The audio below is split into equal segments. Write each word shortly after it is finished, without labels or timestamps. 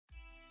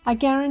I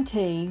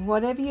guarantee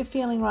whatever you're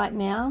feeling right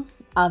now,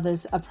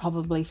 others are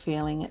probably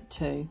feeling it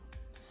too.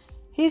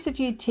 Here's a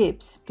few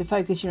tips to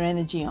focus your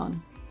energy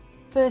on.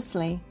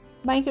 Firstly,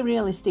 make a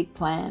realistic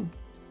plan.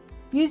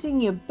 Using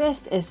your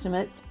best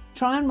estimates,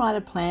 try and write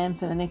a plan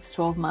for the next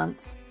 12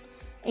 months.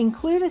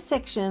 Include a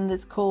section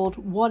that's called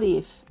What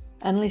If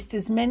and list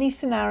as many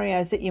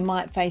scenarios that you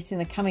might face in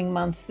the coming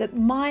months that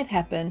might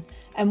happen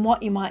and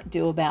what you might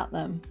do about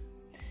them.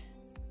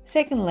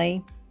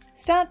 Secondly,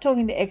 start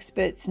talking to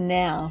experts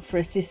now for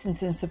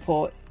assistance and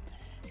support.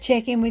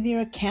 Check in with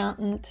your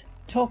accountant,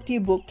 talk to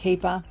your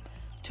bookkeeper,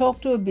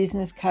 talk to a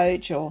business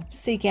coach or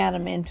seek out a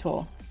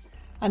mentor.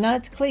 I know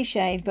it's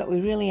cliched, but we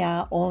really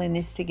are all in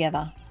this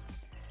together.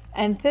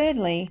 And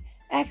thirdly,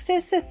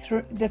 access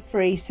the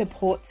free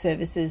support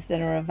services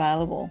that are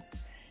available.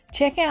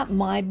 Check out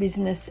My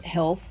Business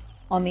Health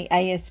on the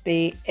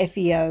ASB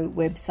FEO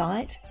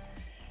website.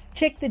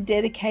 Check the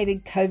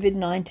dedicated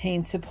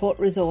COVID-19 support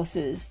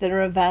resources that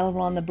are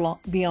available on the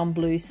Beyond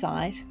Blue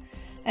site.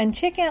 And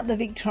check out the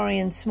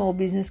Victorian Small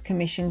Business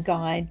Commission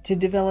guide to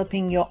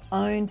developing your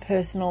own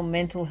personal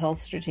mental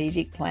health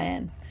strategic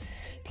plan.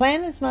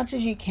 Plan as much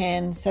as you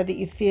can so that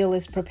you feel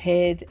as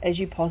prepared as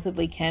you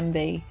possibly can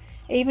be.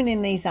 Even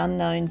in these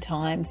unknown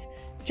times,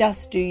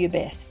 just do your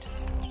best.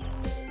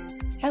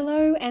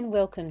 Hello and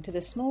welcome to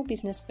the Small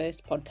Business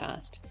First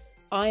podcast.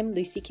 I'm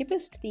Lucy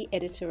Kippist, the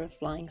editor of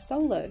Flying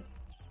Solo.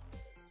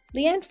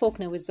 Leanne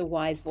Faulkner was the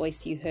wise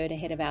voice you heard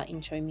ahead of our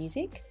intro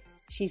music.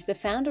 She's the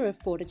founder of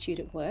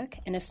Fortitude at Work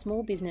and a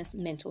small business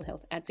mental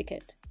health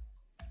advocate.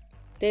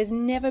 There's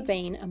never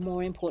been a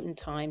more important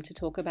time to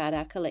talk about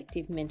our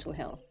collective mental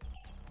health.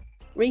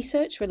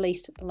 Research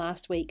released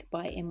last week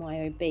by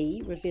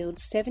MYOB revealed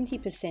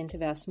 70%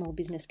 of our small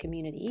business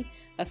community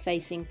are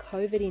facing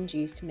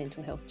COVID-induced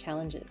mental health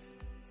challenges.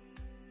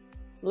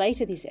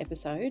 Later this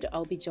episode,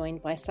 I'll be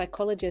joined by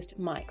psychologist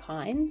Mike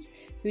Hines,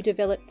 who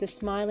developed the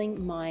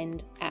Smiling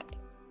Mind app.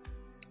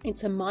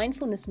 It's a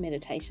mindfulness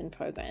meditation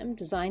program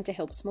designed to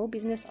help small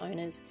business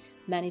owners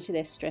manage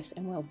their stress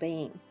and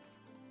well-being.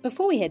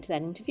 Before we head to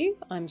that interview,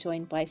 I'm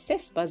joined by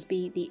Cess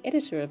Busby, the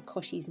editor of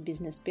Koshi's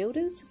Business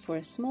Builders, for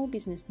a small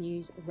business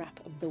news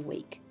wrap of the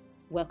week.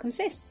 Welcome,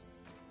 Cess.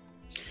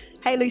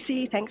 Hey,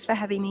 Lucy. Thanks for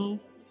having me.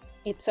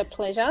 It's a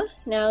pleasure.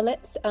 Now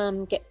let's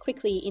get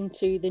quickly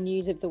into the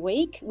news of the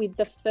week, with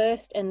the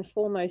first and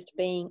foremost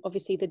being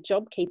obviously the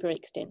JobKeeper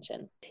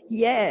extension.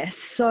 Yes.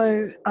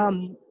 So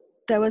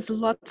there was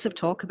lots of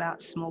talk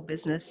about small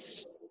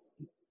business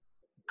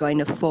going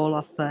to fall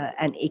off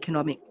an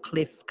economic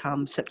cliff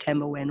come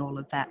September when all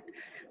of that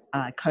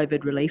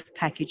COVID relief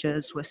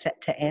packages were set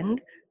to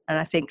end. And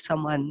I think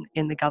someone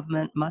in the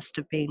government must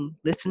have been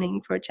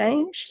listening for a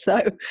change. So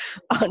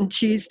on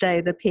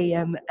Tuesday, the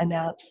PM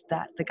announced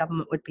that the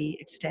government would be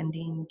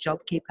extending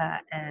JobKeeper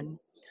and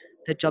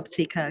the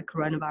JobSeeker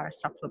coronavirus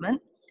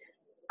supplement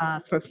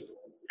for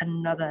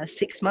another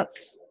 6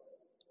 months.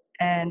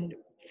 And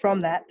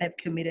from that, they've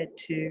committed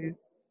to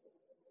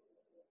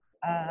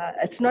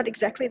it's not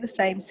exactly the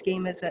same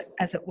scheme as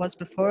it was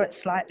before.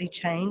 It's slightly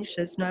changed.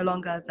 There's no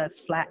longer the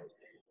flat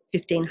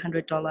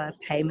 $1,500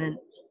 payment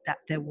that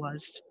there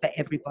was for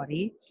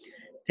everybody.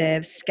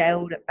 They've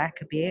scaled it back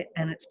a bit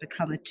and it's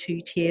become a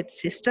two-tiered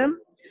system.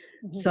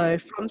 Mm-hmm. So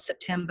from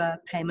September,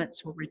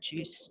 payments will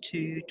reduce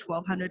to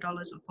 $1,200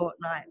 a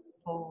fortnight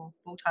for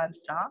full-time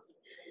staff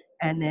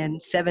and then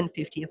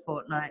 $750 a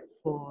fortnight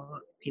for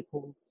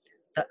people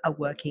that are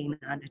working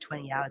under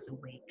 20 hours a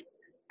week.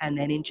 And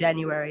then in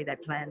January, they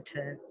plan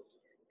to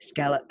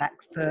scale it back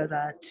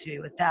further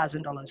to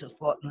 $1,000 a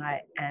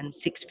fortnight and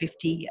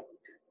 $650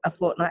 a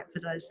fortnight for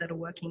those that are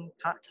working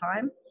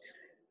part-time.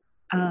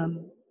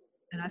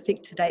 And I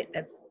think to date,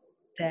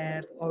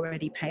 they've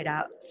already paid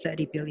out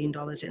 $30 billion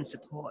in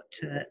support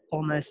to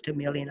almost a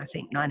million, I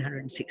think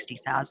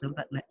 960,000,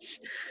 but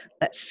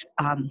let's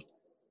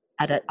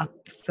add it up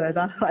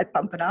further,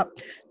 bump it up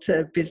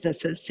to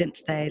businesses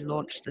since they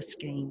launched the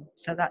scheme.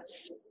 So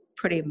that's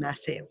pretty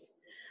massive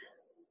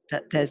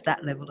that there's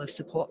that level of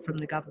support from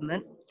the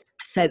government.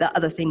 So the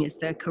other thing is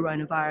the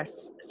coronavirus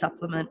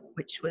supplement,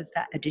 which was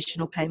that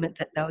additional payment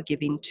that they were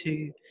giving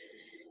to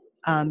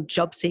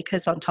job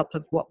seekers on top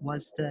of what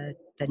was the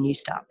New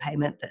Start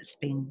payment that's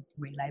been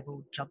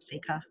relabeled Job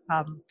Seeker.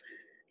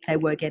 They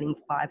were getting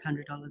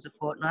 $500 a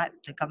fortnight.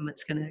 The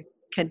government's going to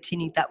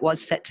continue. That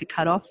was set to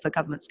cut off. The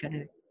government's going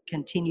to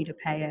continue to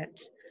pay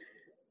it,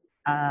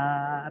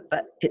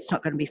 but it's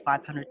not going to be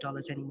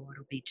 $500 anymore.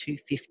 It'll be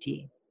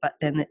 $250. But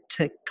then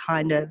to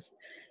kind of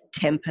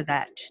temper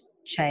that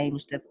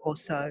change, they've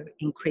also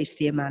increased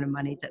the amount of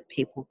money that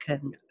people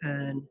can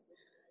earn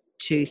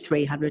to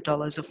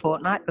 $300 a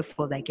fortnight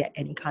before they get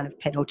any kind of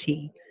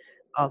penalty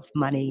of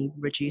money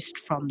reduced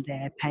from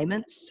their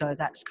payments. So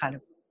that's kind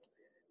of,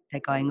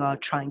 they're going,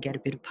 try and get a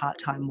bit of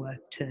part-time work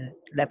to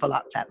level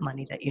up that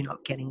money that you're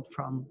not getting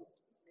from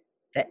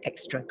the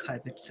extra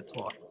COVID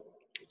support.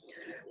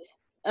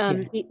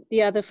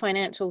 The other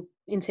financial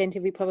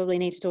incentive we probably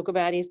need to talk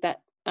about is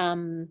that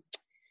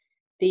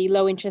the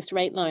low interest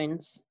rate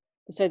loans,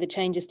 so the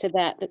changes to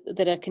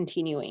that are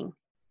continuing.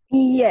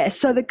 Yeah,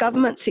 so the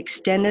government's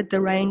extended the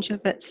range of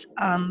its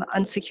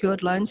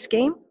unsecured loan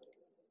scheme.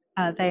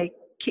 They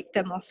kicked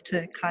them off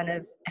to kind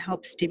of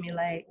help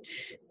stimulate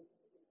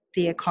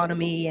the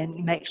economy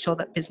and make sure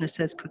that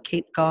businesses could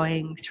keep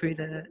going through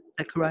the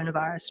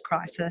coronavirus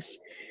crisis.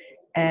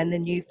 And the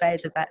new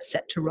phase of that's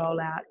set to roll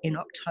out in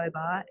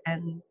October.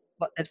 And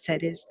what they've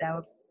said is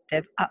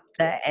they've upped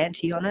their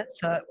ante on it.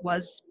 So it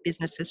was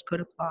businesses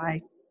could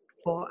apply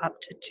for up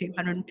to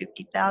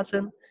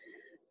 250,000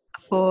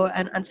 for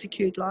an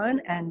unsecured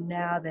loan, and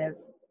now they've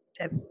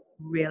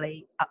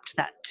really upped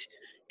that.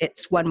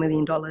 It's $1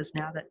 million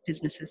now that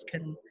businesses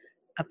can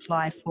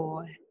apply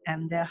for,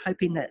 and they're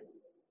hoping that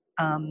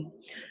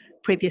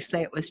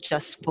previously it was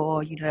just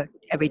for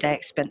everyday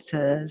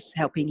expenses,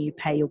 helping you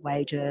pay your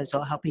wages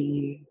or helping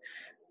you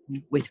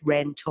with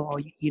rent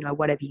or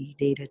whatever you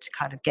needed to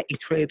kind of get you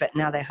through. But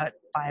now they hope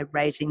by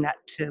raising that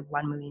to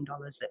 $1 million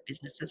that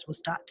businesses will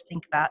start to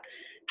think about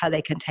how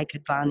they can take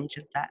advantage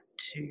of that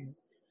to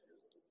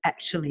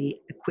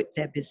actually equip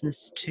their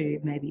business to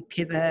maybe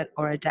pivot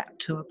or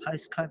adapt to a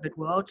post-COVID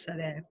world. So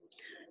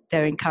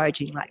they're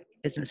encouraging like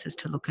businesses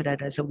to look at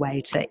it as a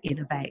way to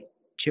innovate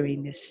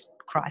during this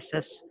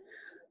crisis.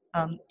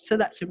 So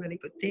that's a really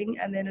good thing.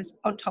 And then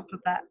on top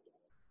of that,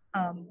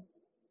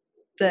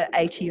 the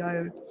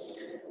ATO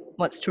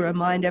wants to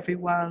remind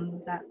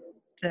everyone that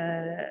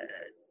the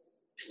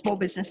small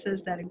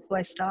businesses that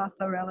employ staff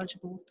are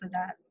eligible for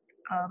that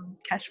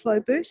cash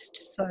flow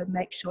boost. So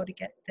make sure to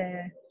get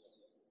their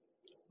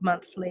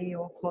monthly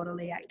or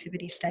quarterly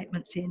activity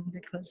statements in,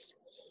 because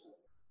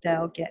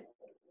they'll get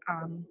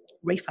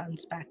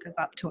refunds back of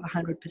up to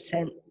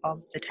 100%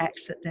 of the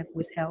tax that they've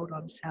withheld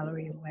on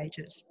salary and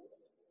wages.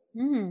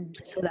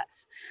 So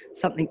that's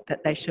something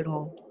that they should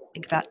all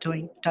think about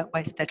doing. Don't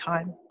waste their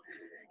time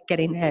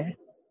getting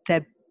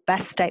their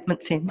BAS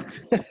statements in.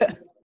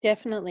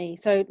 Definitely.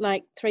 So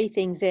like 3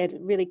 things there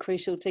really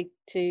crucial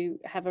to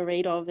have a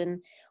read of,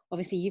 and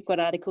obviously you've got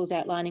articles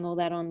outlining all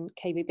that on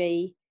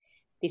KBB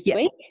this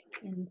week,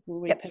 and we'll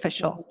read for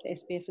sure.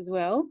 SBF as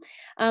well.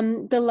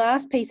 The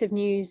last piece of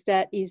news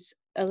that is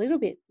a little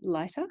bit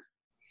lighter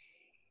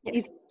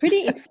is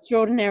pretty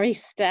extraordinary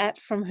stat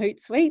from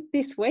Hootsuite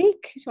this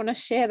week. Do you want to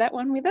share that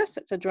one with us?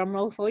 It's a drum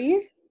roll for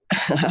you.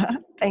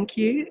 Thank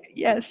you.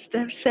 Yes,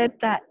 they've said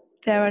that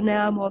there are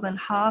now more than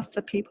half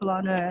the people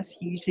on Earth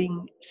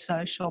using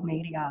social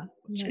media,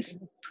 which is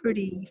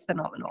pretty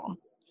phenomenal.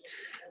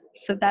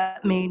 So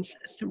that means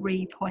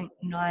 3.96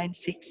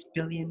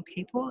 billion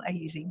people are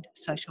using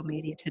social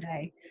media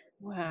today.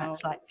 Wow.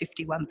 That's like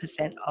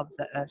 51% of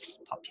the Earth's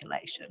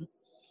population.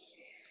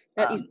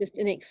 That is just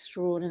an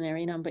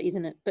extraordinary number,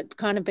 isn't it? But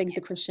kind of begs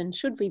the question,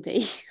 should we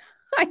be?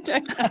 I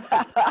don't know.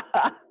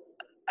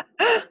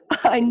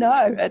 I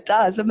know, it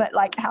does. I mean,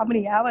 like, how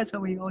many hours are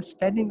we all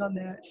spending on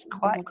there? It's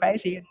quite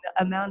crazy. And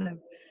the amount of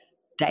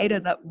data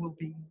that will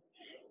be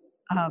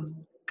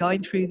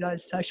going through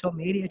those social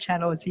media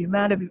channels, the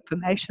amount of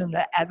information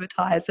that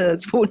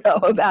advertisers will know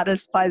about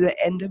us by the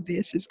end of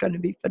this is going to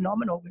be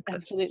phenomenal.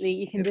 Absolutely.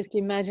 You can just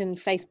imagine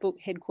Facebook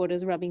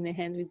headquarters rubbing their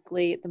hands with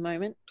glee at the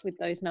moment with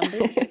those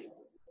numbers.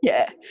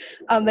 Yeah.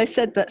 They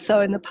said that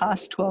so in the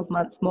past 12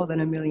 months, more than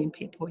 1 million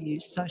people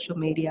used social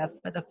media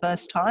for the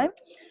first time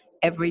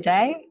every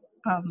day.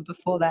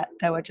 Before that,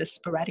 they were just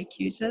sporadic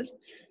users,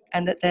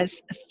 and that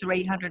there's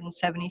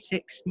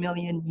 376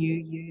 million new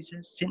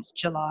users since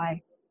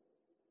July.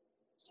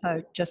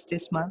 So just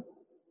this month.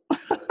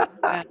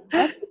 Wow,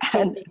 that's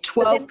and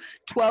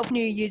 12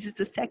 new users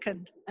a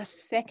second.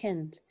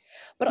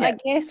 But I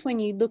guess when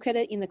you look at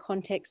it in the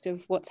context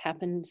of what's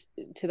happened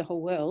to the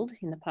whole world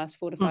in the past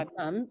 4 to 5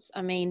 months,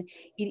 I mean,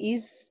 it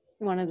is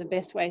one of the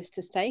best ways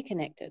to stay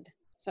connected.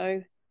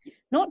 So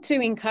not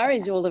to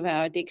encourage all of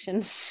our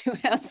addictions to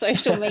our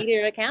social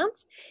media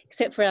accounts,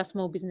 except for our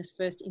Small Business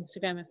First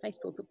Instagram and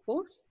Facebook, of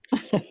course.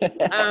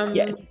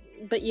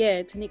 But yeah,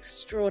 it's an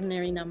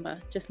extraordinary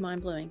number, just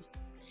mind-blowing.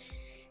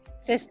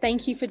 Cess,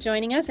 thank you for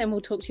joining us, and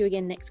we'll talk to you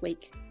again next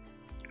week.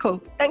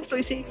 Cool. Thanks,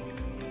 Lucy.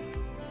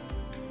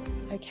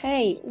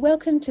 Okay,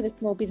 welcome to the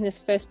Small Business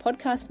First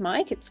podcast,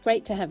 Mike. It's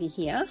great to have you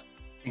here.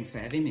 Thanks for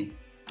having me.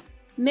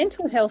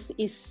 Mental health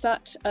is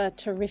such a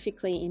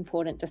terrifically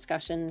important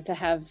discussion to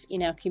have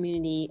in our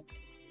community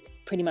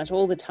pretty much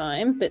all the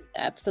time, but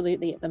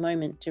absolutely at the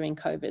moment during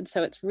COVID.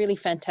 So it's really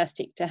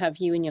fantastic to have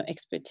you and your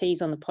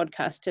expertise on the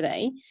podcast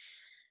today.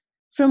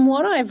 From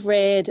what I've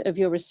read of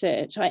your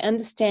research, I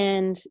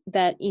understand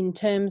that in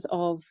terms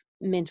of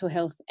mental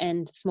health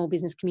and small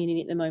business community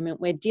at the moment,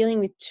 we're dealing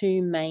with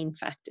 2 main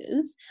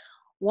factors.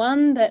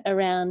 One, that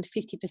around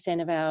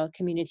 50% of our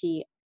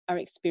community are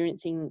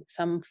experiencing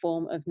some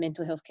form of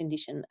mental health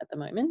condition at the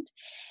moment.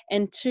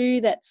 And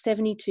 2, that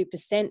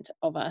 72%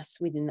 of us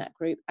within that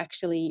group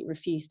actually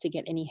refuse to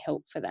get any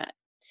help for that.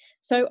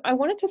 So I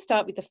wanted to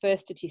start with the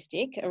first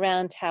statistic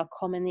around how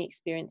common the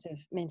experience of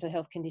mental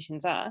health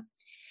conditions are.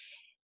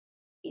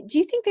 Do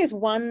you think there's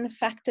one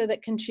factor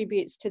that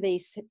contributes to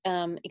these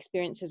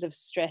experiences of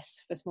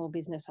stress for small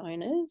business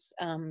owners?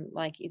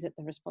 Like, is it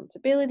the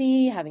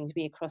responsibility, having to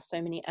be across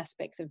so many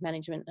aspects of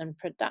management and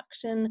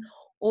production?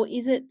 or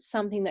is it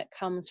something that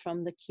comes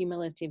from the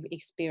cumulative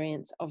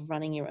experience of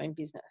running your own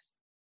business?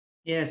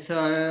 Yeah,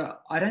 so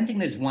I don't think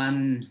there's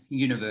one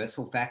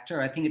universal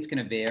factor. I think it's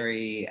going to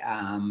vary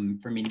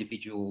from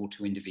individual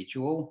to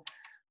individual.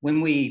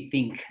 When we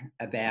think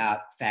about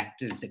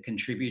factors that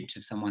contribute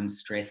to someone's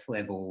stress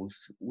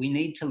levels, we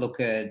need to look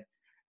at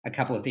a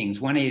couple of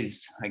things. One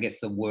is, I guess,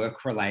 the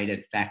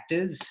work-related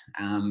factors.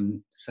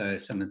 So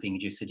some of the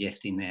things you're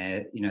suggesting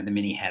there, the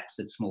many hats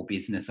that small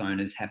business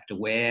owners have to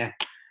wear,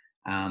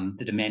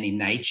 the demanding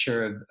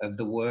nature of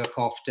the work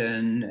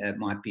often. It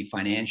might be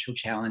financial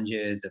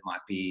challenges, it might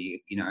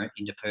be,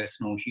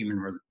 interpersonal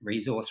human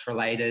resource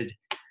related.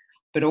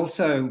 But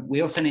also, we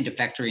also need to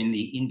factor in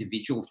the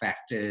individual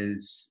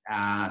factors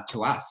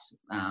to us.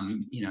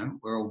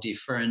 We're all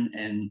different,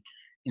 and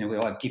we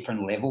all have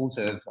different levels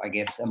of, I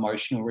guess,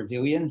 emotional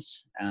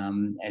resilience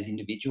as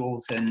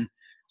individuals, and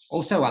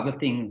also other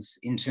things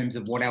in terms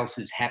of what else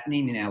is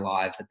happening in our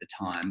lives at the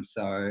time.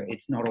 So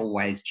it's not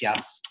always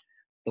just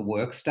the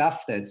work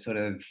stuff that sort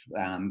of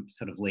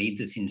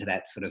leads us into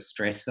that sort of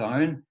stress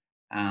zone.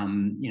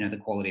 The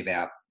quality of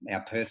our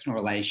personal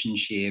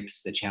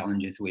relationships, the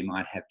challenges we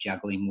might have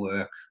juggling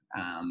work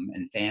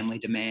and family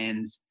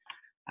demands.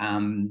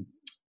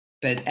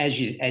 But as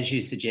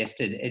you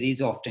suggested, it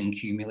is often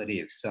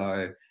cumulative.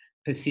 So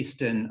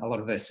persistent, a lot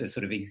of us are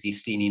sort of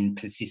existing in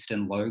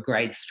persistent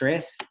low-grade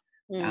stress.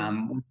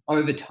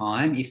 Over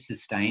time, if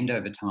sustained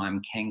over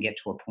time, can get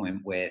to a point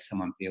where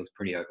someone feels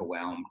pretty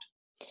overwhelmed.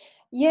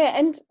 Yeah,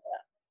 and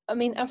I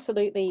mean,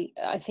 absolutely.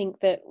 I think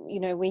that,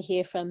 we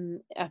hear from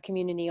our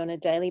community on a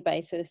daily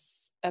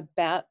basis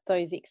about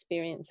those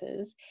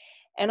experiences.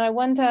 And I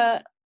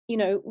wonder,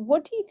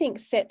 what do you think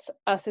sets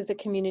us as a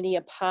community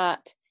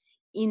apart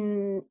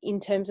in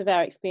terms of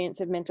our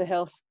experience of mental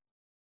health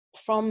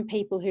from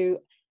people who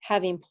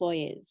have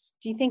employers?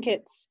 Do you think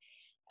it's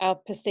our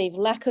perceived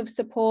lack of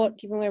support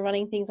given we're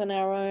running things on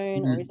our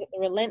own, or is it the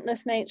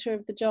relentless nature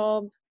of the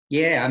job?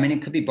 Yeah, I mean,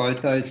 it could be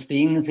both those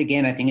things.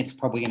 Again, I think it's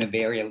probably going to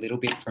vary a little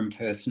bit from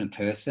person to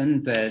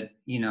person, but,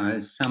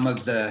 some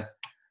of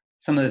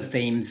the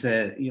themes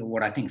that,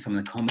 what I think some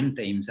of the common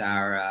themes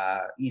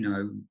are,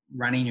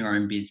 running your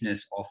own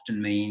business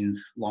often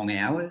means long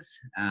hours,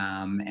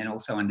 and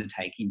also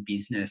undertaking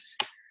business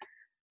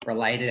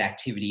related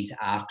activities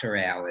after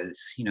hours,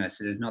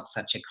 so there's not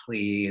such a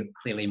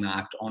clearly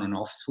marked on and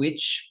off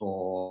switch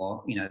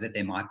for, that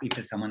there might be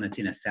for someone that's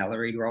in a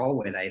salaried role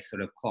where they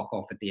sort of clock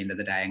off at the end of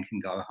the day and can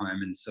go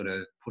home and sort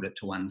of put it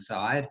to one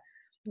side.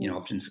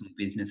 Often small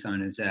business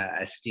owners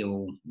are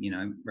still,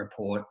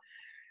 report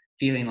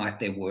feeling like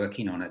they're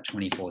working on it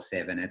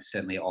 24/7. It's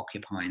certainly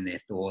occupying their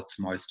thoughts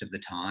most of the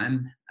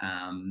time.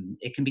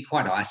 It can be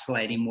quite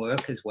isolating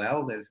work as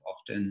well. There's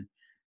often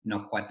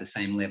not quite the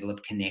same level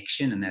of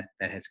connection, and that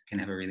can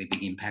have a really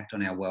big impact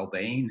on our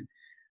well-being.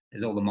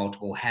 There's all the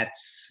multiple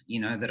hats,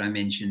 that I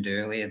mentioned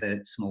earlier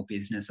that small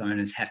business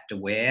owners have to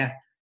wear,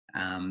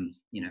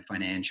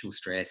 financial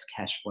stress,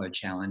 cash flow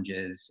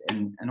challenges,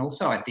 and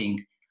also I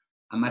think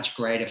a much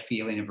greater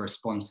feeling of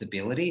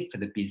responsibility for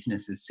the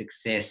business's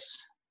success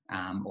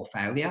or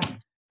failure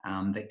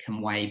that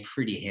can weigh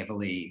pretty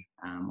heavily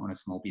on a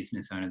small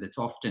business owner that's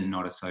often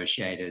not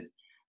associated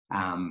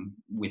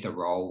with a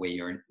role where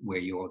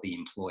you're the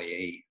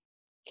employee.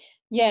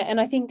 Yeah, and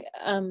I think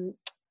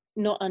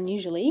not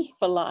unusually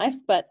for life,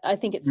 but I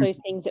think it's those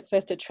things that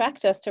first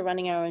attract us to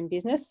running our own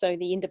business. So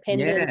the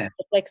independence,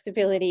 the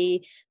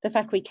flexibility, the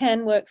fact we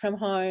can work from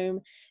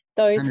home,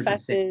 those 100%.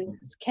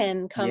 Factors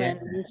can come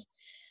and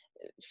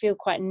feel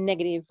quite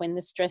negative when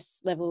the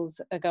stress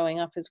levels are going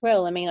up as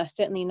well. I mean, I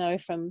certainly know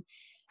from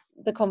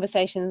the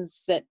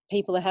conversations that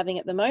people are having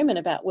at the moment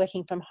about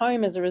working from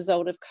home as a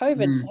result of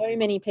COVID. So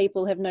many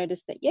people have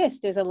noticed that, yes,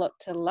 there's a lot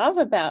to love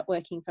about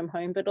working from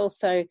home, but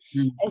also,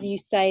 as you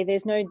say,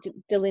 there's no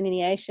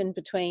delineation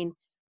between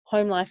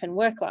home life and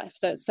work life.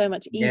 So it's so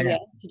much easier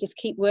to just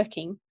keep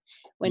working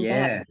when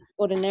perhaps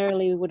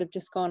ordinarily we would have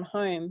just gone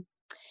home.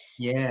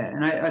 Yeah,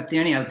 and the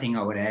only other thing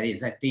I would add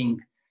is I think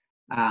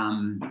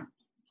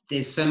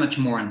there's so much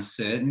more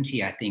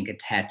uncertainty, I think,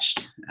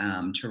 attached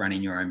to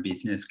running your own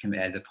business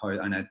as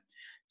opposed, I know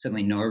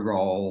certainly no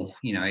role,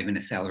 even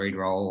a salaried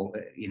role,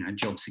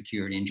 job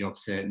security and job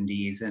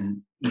certainty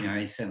isn't,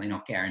 is certainly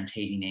not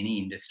guaranteed in any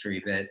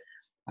industry. But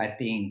I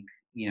think,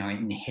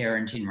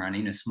 inherent in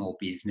running a small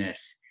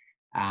business,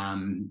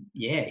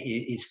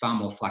 is far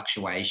more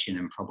fluctuation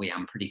and probably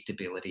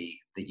unpredictability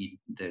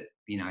that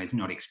is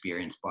not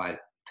experienced by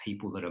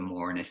people that are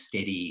more in a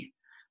steady,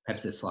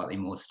 perhaps a slightly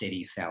more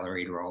steady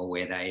salaried role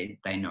where they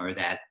know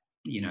that,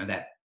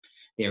 that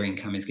their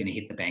income is going to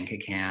hit the bank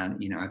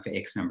account, for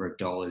X number of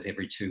dollars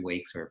every 2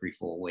 weeks or every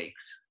 4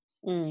 weeks.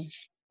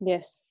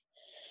 Yes.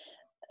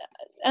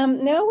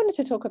 Now I wanted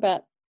to talk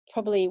about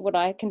probably what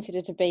I consider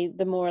to be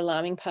the more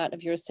alarming part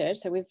of your research.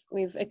 So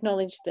we've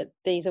acknowledged that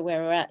these are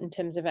where we're at in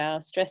terms of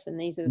our stress, and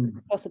these are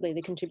possibly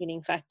the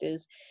contributing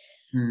factors.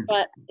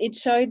 But it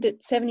showed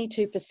that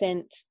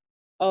 72%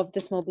 of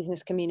the small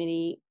business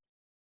community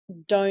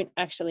don't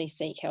actually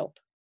seek help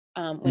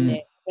when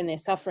they're when they're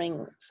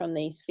suffering from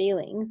these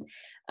feelings.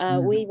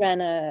 We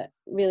ran a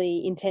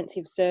really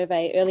intensive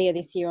survey earlier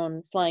this year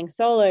on flying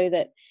solo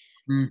that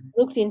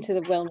looked into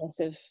the wellness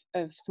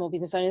of small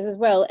business owners as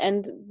well.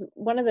 And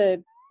one of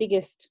the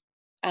biggest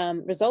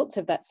results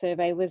of that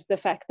survey was the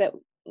fact that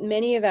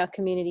many of our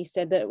community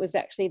said that it was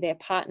actually their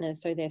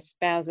partners, so their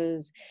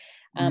spouses,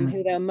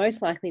 who they were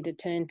most likely to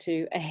turn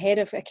to ahead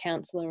of a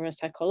counsellor or a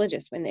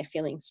psychologist when they're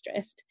feeling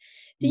stressed.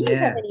 Do you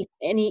have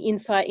any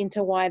insight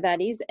into why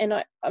that is? And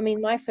I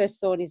mean, my first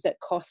thought is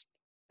that cost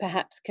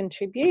perhaps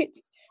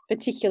contributes,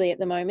 particularly at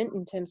the moment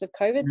in terms of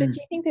COVID, but do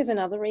you think there's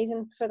another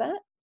reason for that?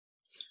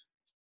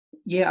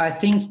 Yeah, I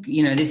think,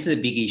 this is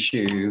a big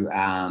issue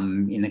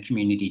in the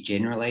community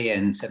generally,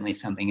 and certainly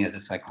something as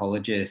a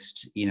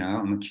psychologist,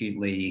 I'm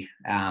acutely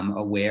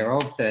aware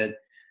of that,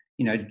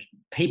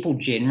 people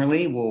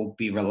generally will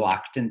be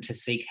reluctant to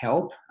seek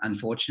help,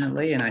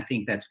 unfortunately. And I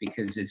think that's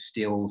because there's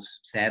still,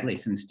 sadly,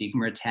 some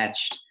stigma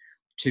attached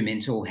to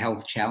mental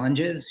health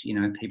challenges.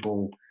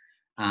 People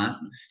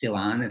still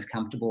aren't as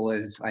comfortable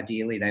as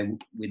ideally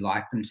we'd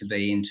like them to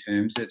be in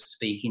terms of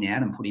speaking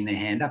out and putting their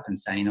hand up and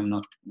saying, I'm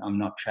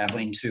not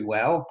traveling too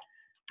well.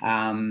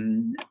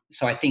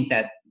 So I think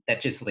that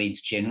just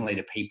leads generally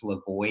to people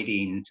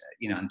avoiding,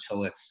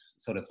 until it's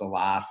sort of the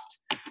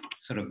last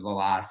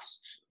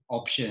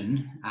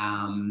option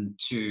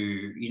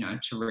to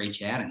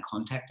reach out and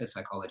contact a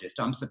psychologist.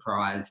 I'm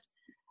surprised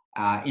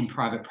in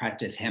private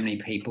practice how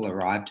many people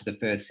arrive to the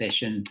first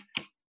session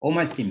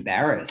almost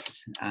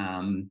embarrassed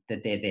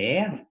that they're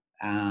there,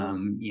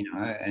 and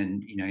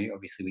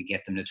obviously we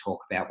get them to talk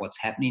about what's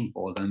happening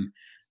for them,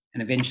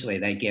 and eventually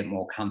they get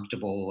more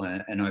comfortable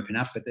and open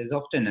up. But there's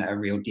often a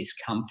real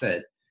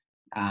discomfort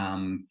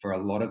for a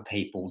lot of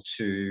people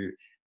to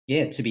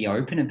be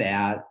open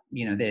about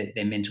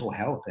their mental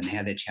health and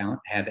how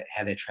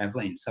they're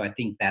traveling. So I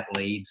think that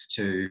leads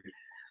to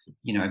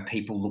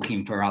people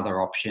looking for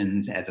other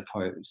options as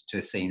opposed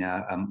to seeing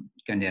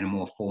going down a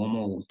more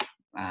formal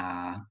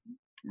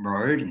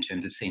road in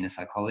terms of seeing a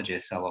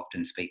psychologist. They'll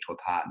often speak to a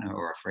partner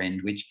or a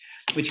friend,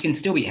 which can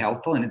still be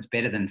helpful, and it's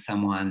better than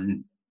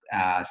someone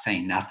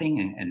saying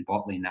nothing and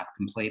bottling up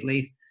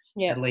completely.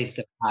 At least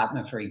a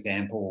partner, for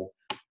example,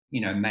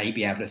 may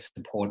be able to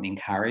support and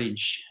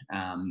encourage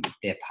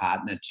their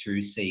partner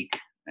to seek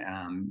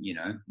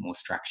more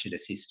structured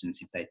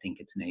assistance if they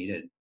think it's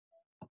needed.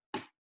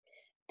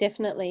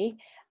 Definitely.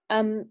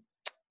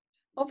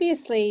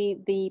 Obviously,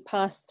 the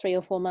past 3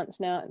 or 4 months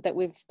now that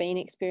we've been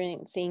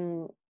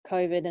experiencing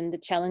COVID and the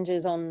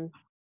challenges on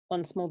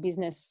small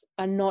business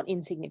are not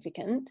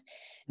insignificant.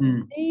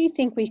 Do you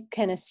think we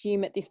can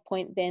assume at this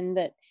point then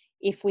that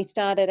if we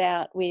started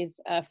out with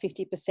a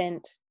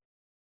 50%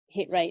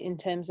 hit rate in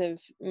terms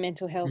of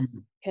mental health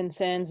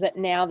concerns, that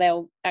now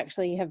they'll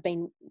actually have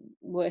been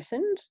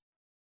worsened?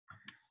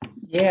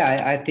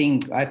 Yeah, I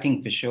think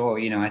for sure.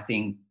 I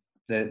think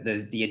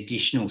the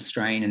additional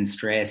strain and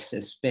stress,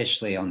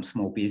 especially on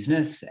small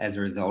business as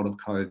a result of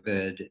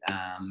COVID,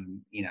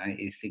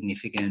 is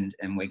significant,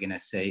 and we're going to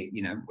see,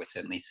 we're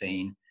certainly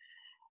seeing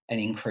an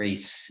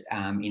increase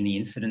in the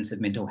incidence of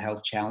mental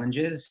health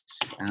challenges.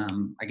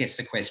 I guess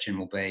the question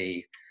will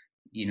be,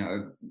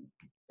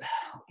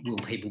 will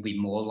people be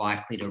more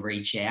likely to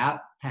reach out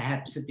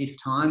perhaps at this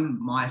time?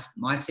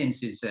 My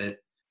sense is that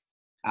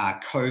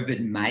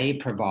COVID may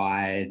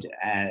provide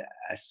a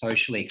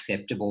socially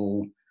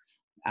acceptable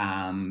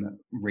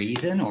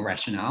reason or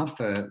rationale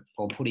for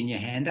putting your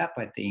hand up.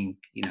 I think,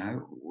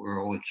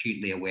 we're all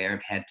acutely aware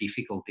of how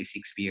difficult this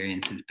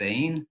experience has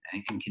been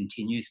and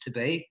continues to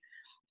be.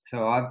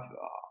 So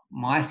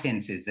my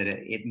sense is that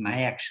it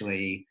may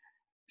actually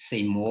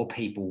see more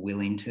people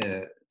willing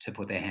to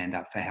put their hand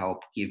up for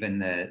help, given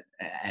that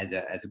as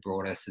a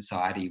broader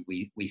society,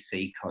 we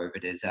see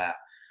COVID as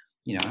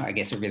I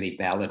guess a really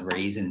valid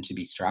reason to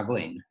be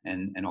struggling,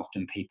 and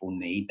often people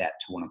need that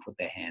to want to put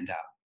their hand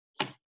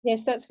up.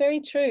 Yes, that's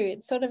very true.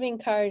 It's sort of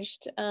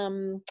encouraged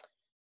an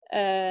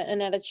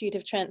attitude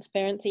of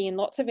transparency in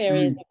lots of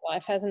areas of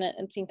life, hasn't it?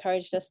 It's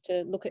encouraged us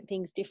to look at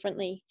things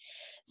differently.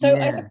 So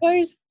I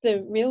suppose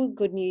the real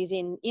good news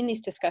in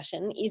this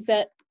discussion is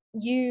that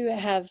you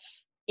have,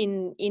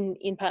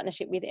 in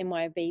partnership with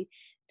MYOB,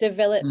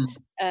 developed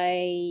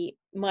a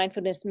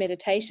mindfulness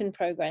meditation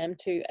program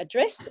to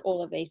address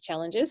all of these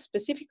challenges,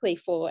 specifically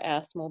for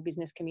our small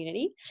business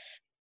community.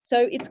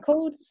 So it's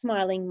called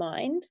Smiling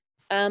Mind.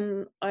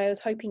 I was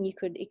hoping you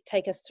could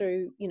take us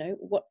through,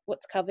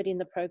 what's covered in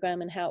the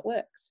program and how it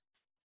works.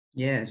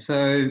 Yeah,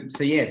 so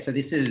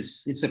this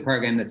is a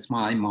program that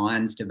Smiling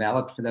Mind's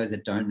developed. For those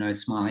that don't know,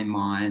 Smiling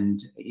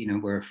Mind,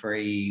 we're a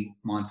free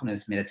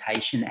mindfulness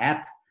meditation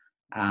app.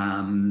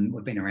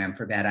 We've been around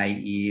for about 8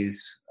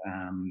 years.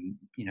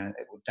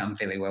 We've done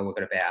fairly well. We've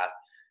got about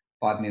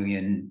 5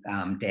 million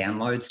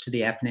downloads to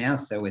the app now,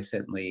 so it's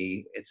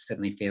certainly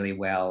fairly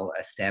well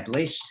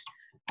established.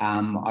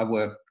 I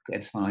work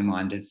at Smiling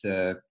Mind as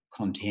a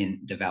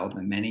content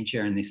development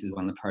manager, and this is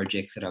one of the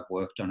projects that I've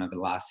worked on over the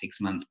last 6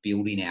 months,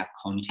 building out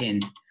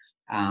content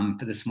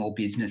for the small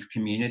business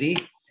community.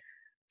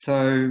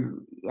 So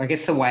I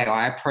guess the way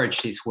I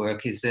approach this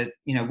work is that,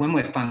 when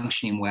we're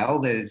functioning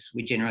well,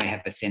 we generally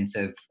have a sense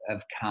of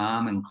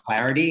calm and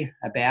clarity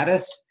about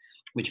us,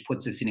 which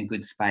puts us in a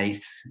good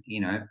space,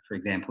 for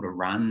example, to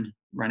run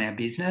our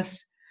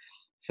business.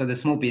 So the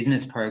small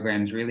business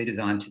program is really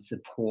designed to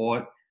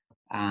support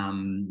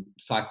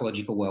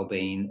psychological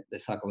well-being, the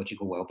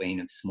psychological well-being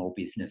of small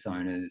business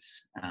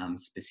owners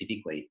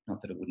specifically. Not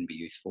that it wouldn't be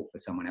useful for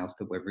someone else,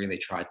 but we've really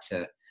tried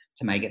to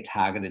make it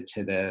targeted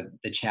to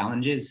the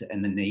challenges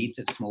and the needs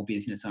of small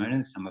business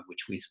owners, some of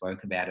which we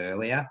spoke about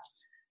earlier.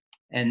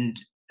 And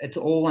it's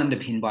all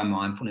underpinned by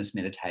mindfulness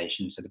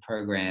meditation. So the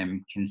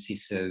program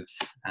consists of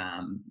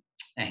I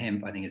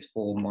think it's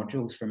 4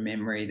 modules from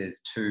memory.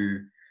 There's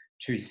two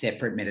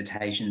separate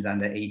meditations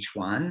under each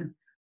one.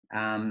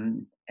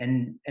 And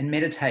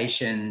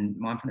meditation,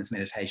 mindfulness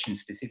meditation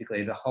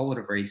specifically, is a whole lot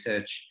of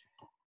research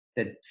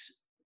that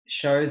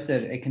shows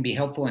that it can be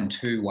helpful in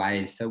 2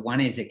 ways. So one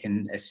is it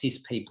can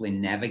assist people in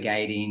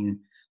navigating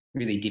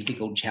really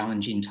difficult,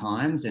 challenging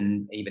times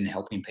and even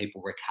helping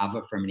people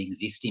recover from an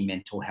existing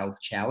mental health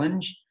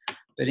challenge.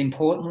 But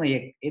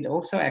importantly, it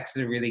also acts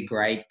as a really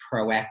great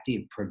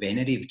proactive,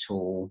 preventative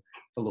tool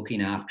for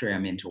looking after our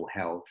mental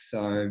health.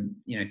 So,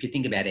 if you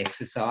think about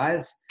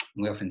exercise,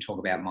 we often talk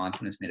about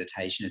mindfulness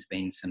meditation as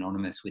being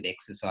synonymous with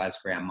exercise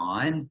for our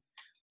mind.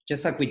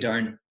 Just like we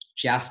don't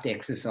just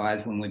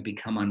exercise when we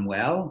become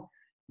unwell,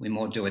 we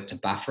more do it to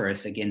buffer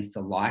us against the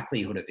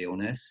likelihood of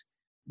illness.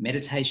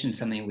 Meditation is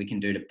something we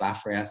can do to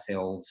buffer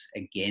ourselves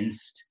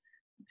against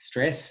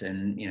stress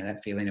and,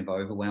 that feeling of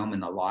overwhelm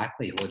and the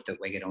likelihood that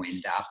we're going to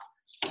end up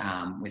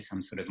with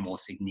some sort of more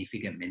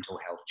significant mental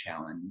health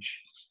challenge.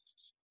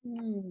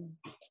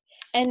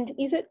 And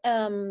is it,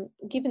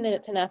 given that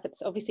it's an app,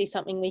 it's obviously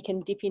something we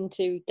can dip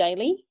into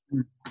daily?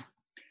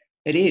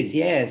 It is,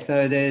 yeah.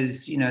 So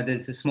there's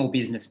a small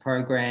business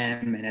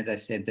program, and as I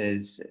said,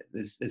 there's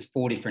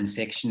 4 different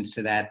sections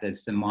to that.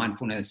 There's the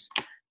mindfulness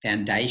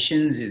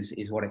foundations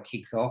is what it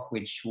kicks off,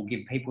 which will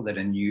give people that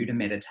are new to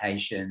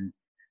meditation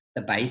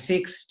the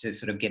basics to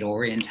sort of get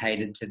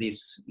orientated to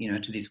this,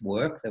 to this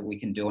work that we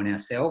can do on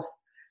ourselves.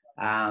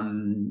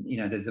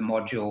 There's a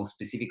module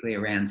specifically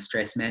around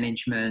stress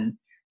management.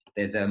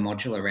 There's a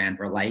module around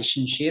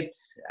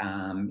relationships,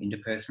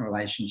 interpersonal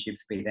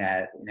relationships, be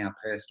that in our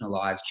personal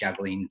lives,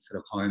 juggling sort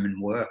of home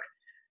and work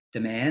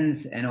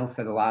demands. And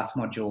also the last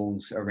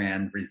module's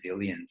around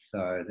resilience. So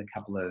there's a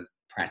couple of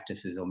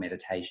practices or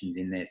meditations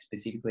in there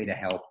specifically to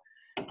help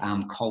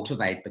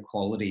cultivate the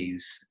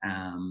qualities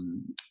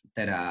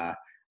that are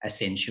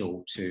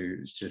essential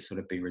to sort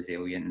of be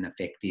resilient and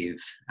effective,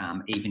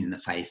 even in the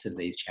face of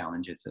these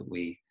challenges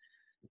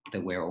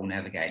that we're all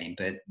navigating.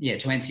 But yeah,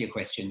 to answer your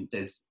question,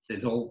 there's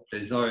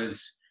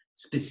those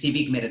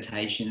specific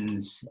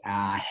meditations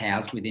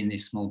housed within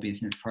this small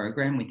business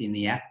program within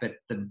the app, but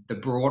the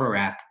broader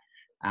app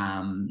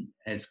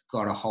has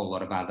got a whole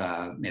lot of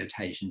other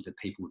meditations that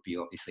people would be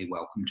obviously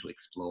welcome to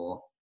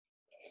explore.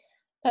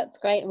 That's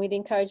great, and we'd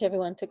encourage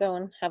everyone to go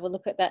and have a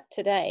look at that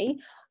today.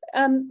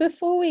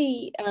 Before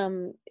we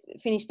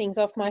finish things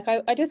off, Mike,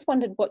 I just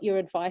wondered what your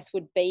advice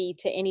would be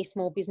to any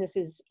small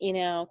businesses in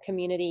our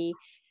community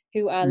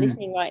who are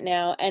listening right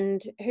now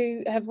and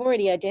who have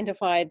already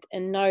identified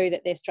and know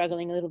that they're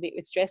struggling a little bit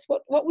with stress.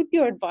 What would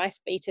your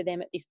advice be to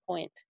them at this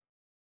point?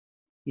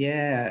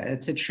 Yeah,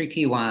 it's a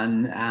tricky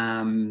one.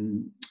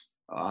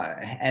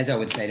 As I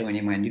would say to any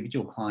of my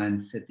individual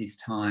clients at this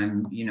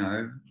time,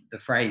 the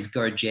phrase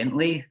 "go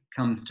gently"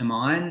 comes to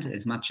mind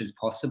as much as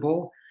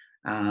possible,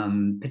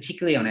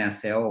 particularly on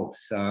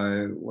ourselves.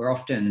 So we're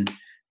often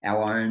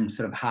our own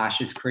sort of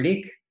harshest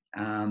critic,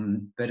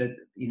 but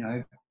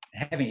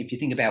if you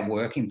think about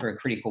working for a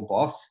critical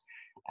boss,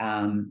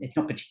 it's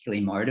not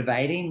particularly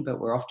motivating, but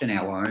we're often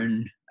our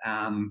own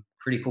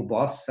critical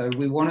boss. So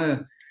we want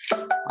to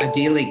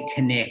ideally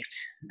connect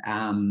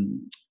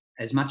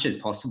as much as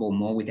possible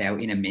more with our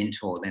inner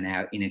mentor than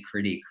our inner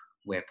critic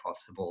where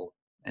possible.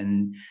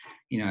 And,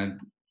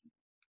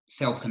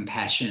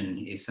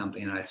 self-compassion is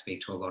something that I speak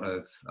to a lot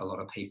of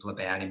people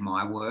about in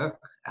my work.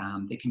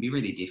 That can be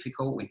really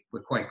difficult.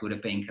 We're quite good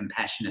at being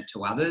compassionate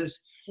to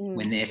others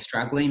when they're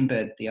struggling,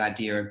 but the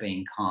idea of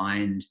being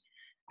kind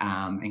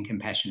and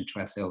compassionate to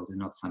ourselves is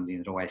not something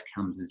that always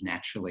comes as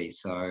naturally.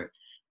 So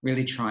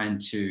really trying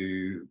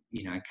to,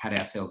 cut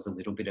ourselves a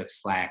little bit of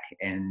slack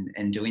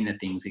and doing the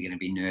things that are going to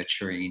be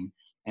nurturing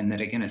and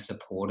that are going to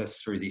support us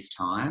through this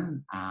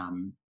time,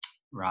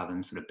 rather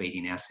than sort of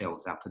beating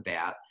ourselves up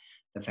about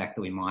the fact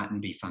that we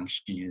mightn't be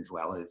functioning as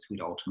well as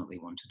we'd ultimately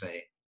want to be.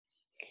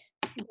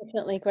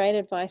 Definitely great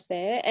advice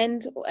there.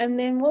 And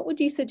then what would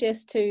you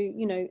suggest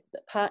to,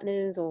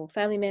 partners or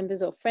family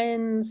members or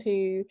friends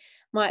who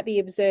might be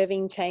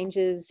observing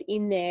changes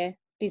in their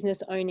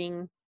business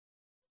owning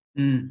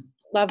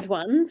loved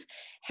ones?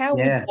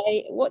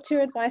 What's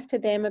your advice to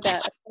them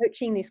about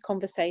approaching this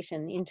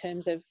conversation in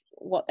terms of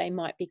what they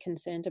might be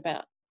concerned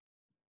about?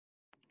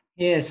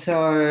 Yeah,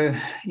 so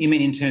you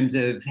mean in terms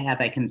of how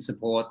they can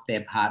support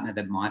their partner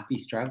that might be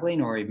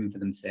struggling or even for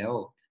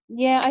themselves?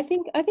 Yeah, I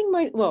think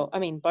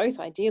both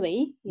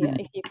ideally. Yeah,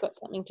 if you've got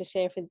something to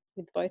share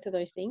with both of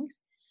those things.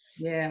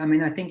 Yeah, I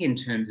mean, I think in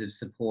terms of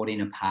supporting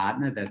a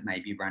partner that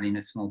may be running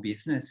a small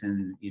business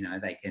and, you know,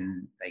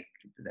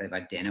 they've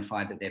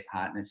identified that their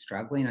partner's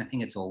struggling, I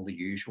think it's all the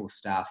usual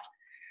stuff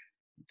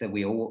that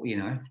we all, you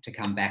know, to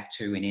come back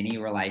to in any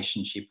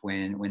relationship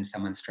when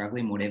someone's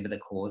struggling, whatever the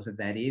cause of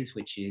that is,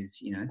 which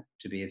is, you know,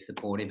 to be as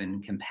supportive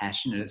and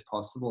compassionate as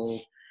possible,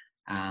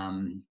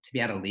 to be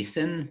able to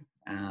listen.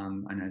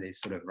 I know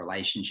there's sort of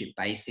relationship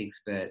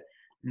basics, but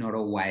not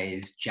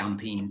always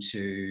jump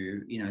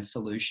into, you know,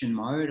 solution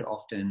mode.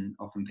 Often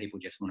people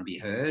just want to be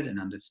heard and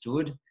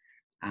understood,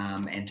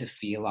 and to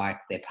feel like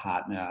their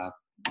partner,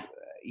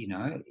 you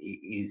know,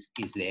 is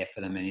there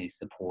for them and is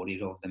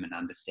supportive of them and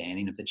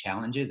understanding of the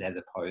challenges, as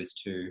opposed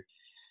to,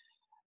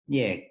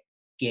 yeah,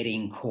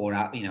 getting caught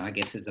up, you know, I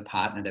guess as a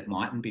partner that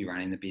mightn't be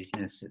running the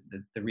business,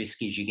 the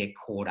risk is you get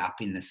caught up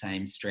in the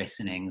same stress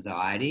and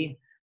anxiety,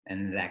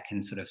 and that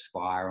can sort of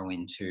spiral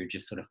into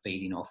just sort of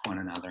feeding off one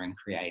another and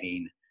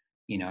creating,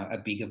 you know, a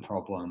bigger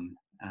problem,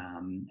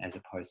 as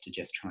opposed to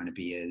just trying to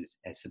be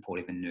as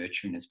supportive and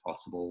nurturing as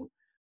possible,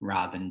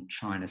 rather than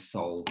trying to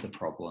solve the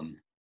problem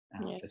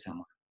for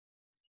someone.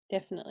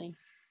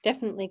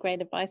 Definitely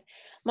great advice.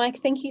 Mike,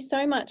 thank you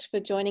so much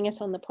for joining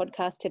us on the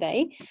podcast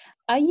today.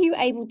 Are you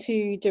able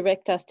to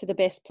direct us to the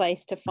best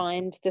place to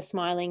find the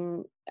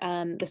Smiling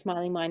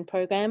Mind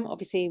program?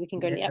 Obviously, we can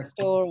go to the App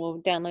Store or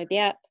download the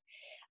app.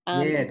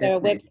 Is there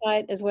a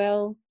website as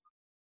well?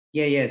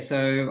 Yeah.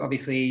 So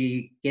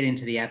obviously get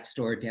into the App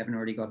Store if you haven't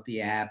already got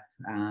the app.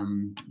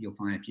 You'll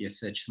find if you just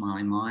search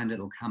Smiling Mind,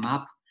 it'll come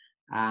up.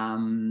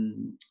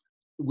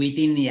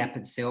 Within the app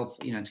itself,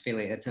 you know,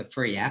 it's a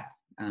free app,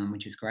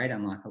 which is great,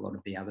 unlike a lot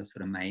of the other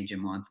sort of major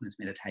mindfulness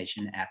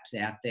meditation apps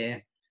out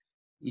there.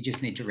 You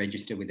just need to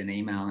register with an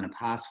email and a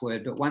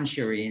password. But once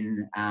you're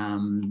in,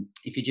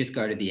 if you just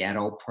go to the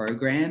adult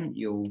program,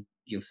 you'll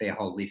see a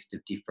whole list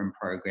of different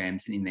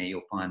programs, and in there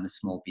you'll find the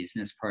small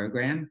business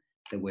program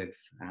that we've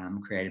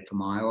created for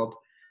MYOB.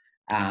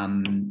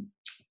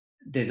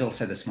 There's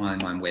also the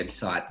Smiling Mind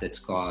website that's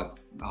got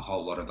a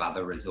whole lot of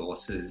other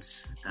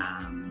resources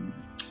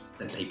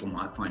that people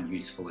might find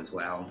useful as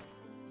well.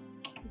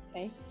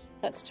 Okay,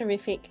 that's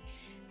terrific.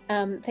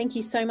 Thank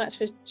you so much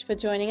for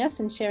joining us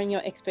and sharing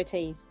your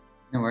expertise.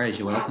 No worries,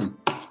 you're welcome.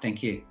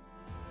 Thank you.